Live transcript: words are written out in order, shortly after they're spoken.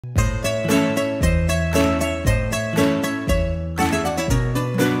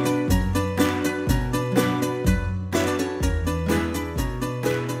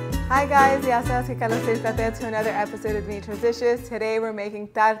guys, ya sabes que Carlos to another episode of Dimitra's Dishes. Today we're making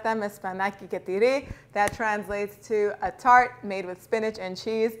tarta spanaki ketiri. That translates to a tart made with spinach and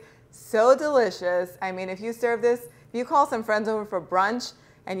cheese. So delicious. I mean, if you serve this, if you call some friends over for brunch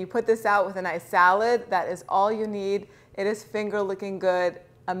and you put this out with a nice salad, that is all you need. It is finger looking good,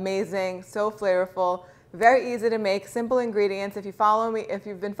 amazing, so flavorful, very easy to make, simple ingredients. If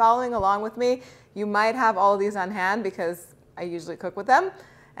you've been following along with me, you might have all of these on hand because I usually cook with them.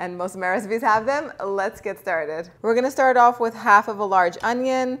 And most of my recipes have them. Let's get started. We're gonna start off with half of a large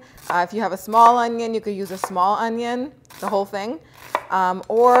onion. If you have a small onion, you could use a small onion, the whole thing.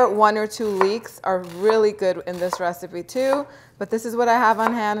 Or 1 or 2 leeks are really good in this recipe too. But this is what I have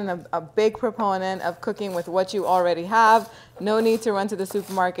on hand, and I'm a big proponent of cooking with what you already have. No need to run to the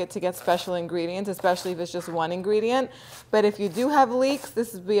supermarket to get special ingredients, especially if it's just one ingredient. But if you do have leeks,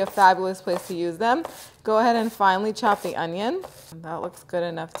 this would be a fabulous place to use them. Go ahead and finely chop the onion. That looks good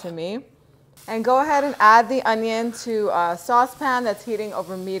enough to me. And go ahead and add the onion to a saucepan that's heating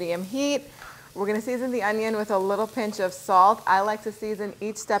over medium heat. We're going to season the onion with a little pinch of salt. I like to season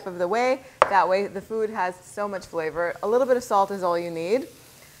each step of the way. That way the food has so much flavor. A little bit of salt is all you need.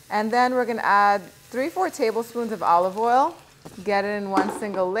 And then we're going to add 3-4 tablespoons of olive oil. Get it in one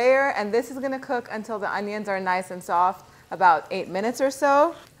single layer. And this is going to cook until the onions are nice and soft, about 8 minutes or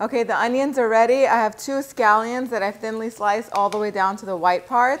so. Okay, the onions are ready. I have 2 scallions that I've thinly sliced all the way down to the white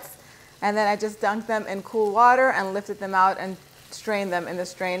parts. And then I just dunked them in cool water and lifted them out and strained them in the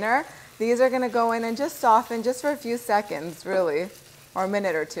strainer. These are going to go in and just soften just for a few seconds, really, or a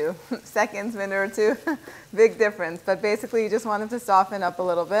minute or two. Seconds, minute or two, big difference. But basically, you just want them to soften up a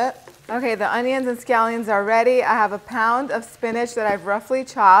little bit. Okay, the onions and scallions are ready. I have a pound of spinach that I've roughly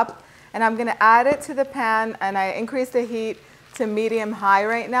chopped, and I'm going to add it to the pan, and I increase the heat to medium-high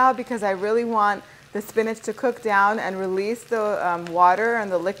right now because I really want the spinach to cook down and release the water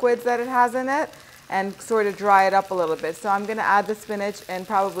and the liquids that it has in it, and sort of dry it up a little bit. So I'm gonna add the spinach in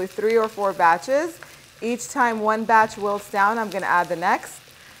probably 3 or 4 batches. Each time one batch wilts down, I'm gonna add the next.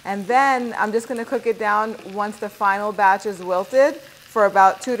 And then I'm just gonna cook it down once the final batch is wilted for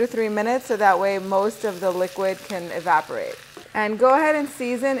about 2 to 3 minutes, so that way most of the liquid can evaporate. And go ahead and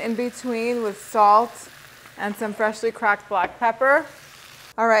season in between with salt and some freshly cracked black pepper.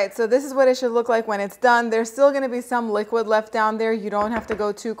 All right, so this is what it should look like when it's done. There's still going to be some liquid left down there. You don't have to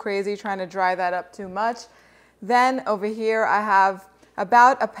go too crazy trying to dry that up too much. Then over here I have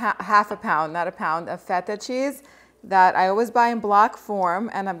about half a pound, not a pound, of feta cheese that I always buy in block form,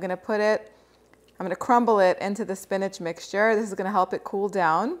 and I'm going to crumble it into the spinach mixture. This is going to help it cool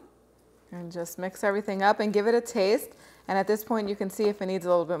down. And just mix everything up and give it a taste. And at this point you can see if it needs a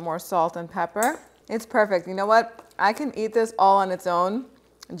little bit more salt and pepper. It's perfect. You know what? I can eat this all on its own.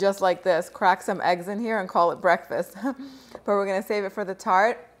 Just like this, crack some eggs in here and call it breakfast. But we're gonna save it for the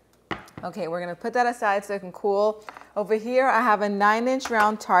tart. Okay, we're gonna put that aside so it can cool. Over here, I have a 9-inch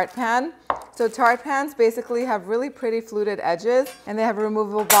round tart pan. So tart pans basically have really pretty fluted edges and they have a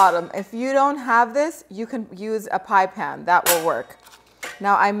removable bottom. If you don't have this, you can use a pie pan, that will work.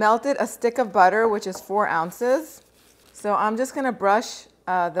 Now I melted a stick of butter, which is 4 ounces. So I'm just gonna brush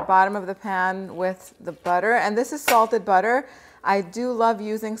the bottom of the pan with the butter, and this is salted butter. I do love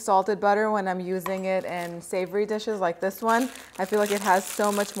using salted butter when I'm using it in savory dishes like this one. I feel like it has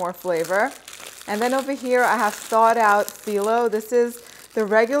so much more flavor. And then over here I have thawed out phyllo. This is the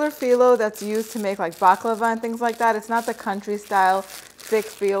regular phyllo that's used to make like baklava and things like that. It's not the country style thick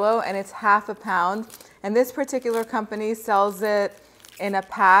phyllo, and it's half a pound. And this particular company sells it in a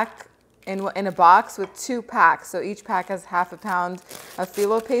pack, in a box with 2 packs. So each pack has half a pound of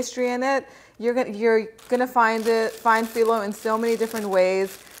phyllo pastry in it. You're gonna find phyllo in so many different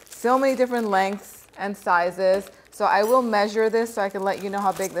ways, so many different lengths and sizes. So I will measure this so I can let you know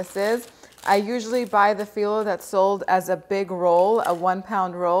how big this is. I usually buy the phyllo that's sold as a big roll, a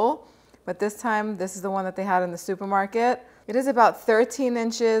 1-pound roll. But this time, this is the one that they had in the supermarket. It is about 13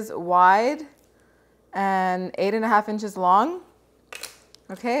 inches wide and 8.5 inches long.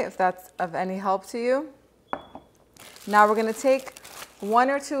 Okay, if that's of any help to you. Now we're gonna take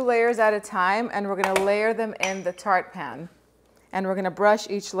 1 or 2 layers at a time, and we're gonna layer them in the tart pan. And we're gonna brush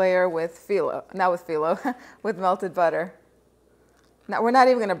each layer with phyllo, not with phyllo, with melted butter. Now we're not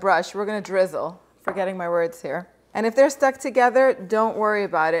even gonna brush, we're gonna drizzle. Forgetting my words here. And if they're stuck together, don't worry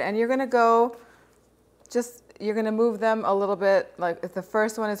about it. And you're gonna you're gonna move them a little bit, like if the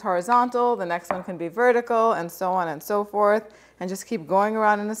first one is horizontal, the next one can be vertical, and so on and so forth. And just keep going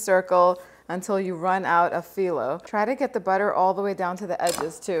around in a circle until you run out of phyllo. Try to get the butter all the way down to the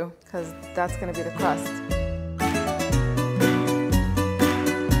edges too, because that's gonna be the crust.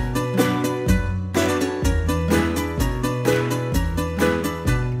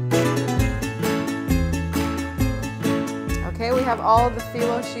 all of the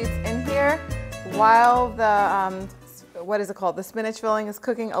phyllo sheets in here while the, what is it called? The spinach filling is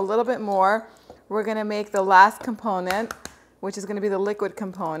cooking a little bit more. We're gonna make the last component, which is gonna be the liquid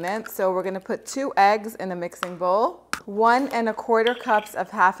component. So we're gonna put 2 eggs in a mixing bowl, 1 1/4 cups of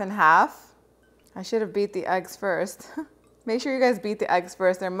half and half. I should have beat the eggs first. Make sure you guys beat the eggs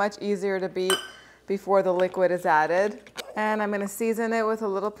first. They're much easier to beat before the liquid is added. And I'm gonna season it with a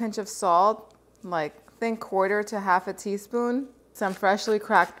little pinch of salt, like think 1/4 to 1/2 teaspoon, some freshly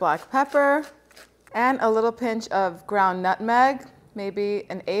cracked black pepper, and a little pinch of ground nutmeg, maybe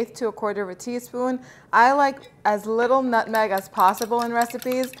 1/8 to 1/4 teaspoon. I like as little nutmeg as possible in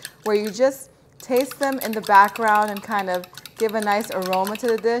recipes where you just taste them in the background and kind of give a nice aroma to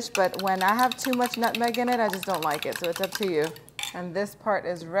the dish, but when I have too much nutmeg in it, I just don't like it, so it's up to you. And this part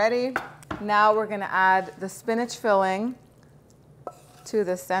is ready. Now we're gonna add the spinach filling to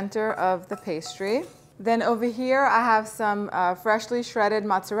the center of the pastry. Then over here, I have some freshly shredded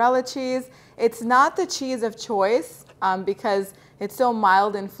mozzarella cheese. It's not the cheese of choice because it's so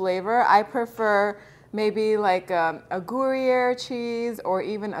mild in flavor. I prefer maybe like a Gruyere cheese or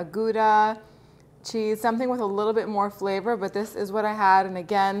even a Gouda cheese, something with a little bit more flavor, but this is what I had. And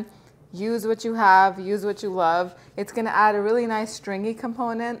again, use what you have, use what you love. It's gonna add a really nice stringy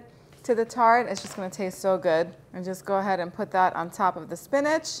component to the tart. It's just gonna taste so good. And just go ahead and put that on top of the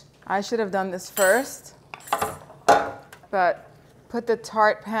spinach. I should have done this first, but put the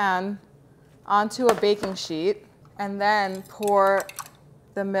tart pan onto a baking sheet and then pour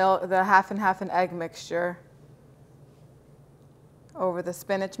the milk, the half and half an egg mixture over the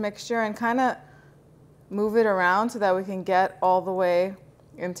spinach mixture and kind of move it around so that we can get all the way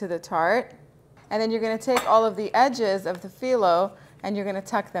into the tart. And then you're gonna take all of the edges of the phyllo and you're gonna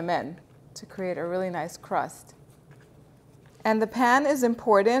tuck them in to create a really nice crust. And the pan is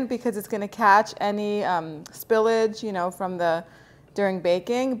important because it's gonna catch any spillage, you know, from during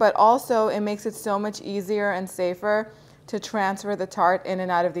baking, but also it makes it so much easier and safer to transfer the tart in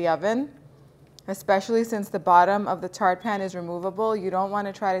and out of the oven, especially since the bottom of the tart pan is removable. You don't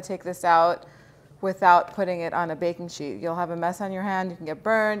wanna try to take this out without putting it on a baking sheet. You'll have a mess on your hand, you can get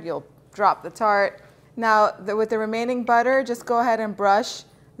burned, you'll drop the tart. Now, with the remaining butter, just go ahead and brush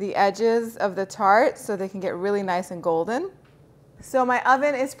the edges of the tart so they can get really nice and golden. So my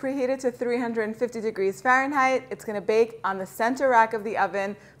oven is preheated to 350 degrees Fahrenheit. It's gonna bake on the center rack of the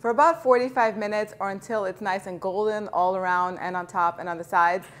oven for about 45 minutes or until it's nice and golden all around and on top and on the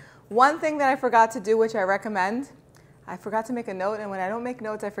sides. One thing that I forgot to do, which I recommend, I forgot to make a note, and when I don't make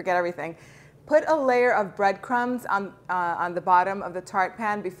notes, I forget everything. Put a layer of breadcrumbs on the bottom of the tart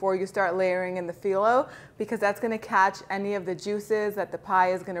pan before you start layering in the phyllo, because that's gonna catch any of the juices that the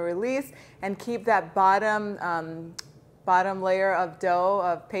pie is gonna release and keep that bottom layer of dough,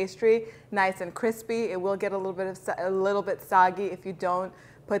 of pastry, nice and crispy. It will get a little bit soggy if you don't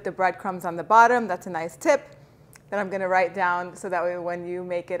put the breadcrumbs on the bottom. That's a nice tip that I'm gonna write down so that way when you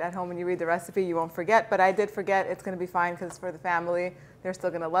make it at home and you read the recipe, you won't forget. But I did forget. It's gonna be fine because it's for the family. They're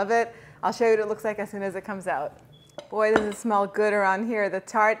still gonna love it. I'll show you what it looks like as soon as it comes out. Boy, does it smell good around here. The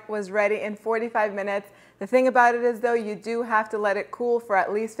tart was ready in 45 minutes. The thing about it is though, you do have to let it cool for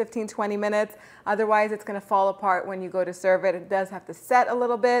at least 15-20 minutes. Otherwise, it's gonna fall apart when you go to serve it. It does have to set a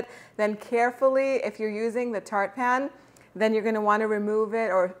little bit. Then carefully, if you're using the tart pan, then you're gonna wanna remove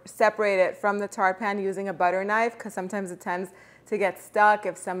it or separate it from the tart pan using a butter knife, because sometimes it tends to get stuck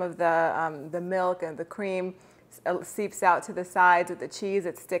if some of the milk and the cream seeps out to the sides with the cheese,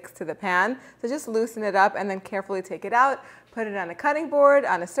 it sticks to the pan. So just loosen it up and then carefully take it out, put it on a cutting board,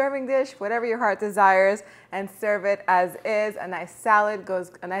 on a serving dish, whatever your heart desires, and serve it as is. A nice salad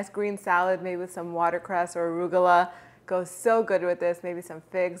a nice green salad, maybe with some watercress or arugula, goes so good with this. Maybe some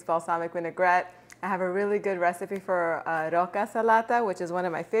figs, balsamic vinaigrette. I have a really good recipe for roca salata, which is one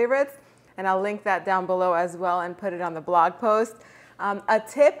of my favorites, and I'll link that down below as well and put it on the blog post. A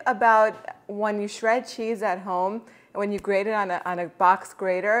tip about when you shred cheese at home, when you grate it on a box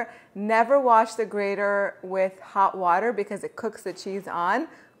grater, never wash the grater with hot water because it cooks the cheese on.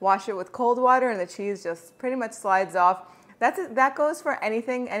 Wash it with cold water and the cheese just pretty much slides off. That goes for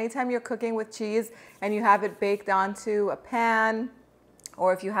anything. Anytime you're cooking with cheese and you have it baked onto a pan,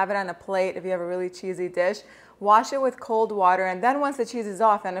 or if you have it on a plate, if you have a really cheesy dish, wash it with cold water, and then once the cheese is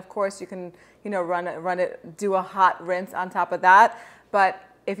off, and of course you can, do a hot rinse on top of that. But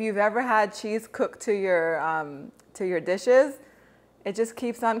if you've ever had cheese cooked to your dishes, it just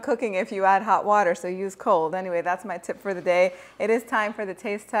keeps on cooking if you add hot water, so use cold. Anyway, that's my tip for the day. It is time for the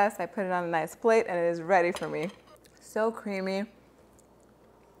taste test. I put it on a nice plate and it is ready for me. So creamy.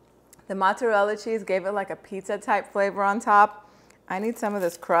 The mozzarella cheese gave it like a pizza type flavor on top. I need some of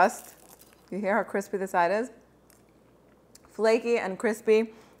this crust. You hear how crispy the side is? flaky and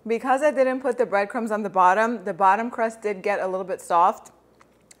crispy. Because I didn't put the breadcrumbs on the bottom crust did get a little bit soft.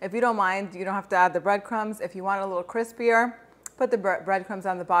 If you don't mind, you don't have to add the breadcrumbs. If you want it a little crispier, put the breadcrumbs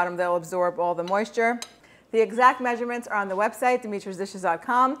on the bottom. They'll absorb all the moisture. The exact measurements are on the website,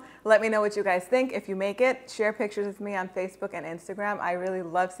 dimitrasdishes.com. Let me know what you guys think. If you make it, share pictures with me on Facebook and Instagram. I really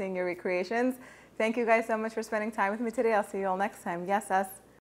love seeing your recreations. Thank you guys so much for spending time with me today. I'll see you all next time. Yes, us.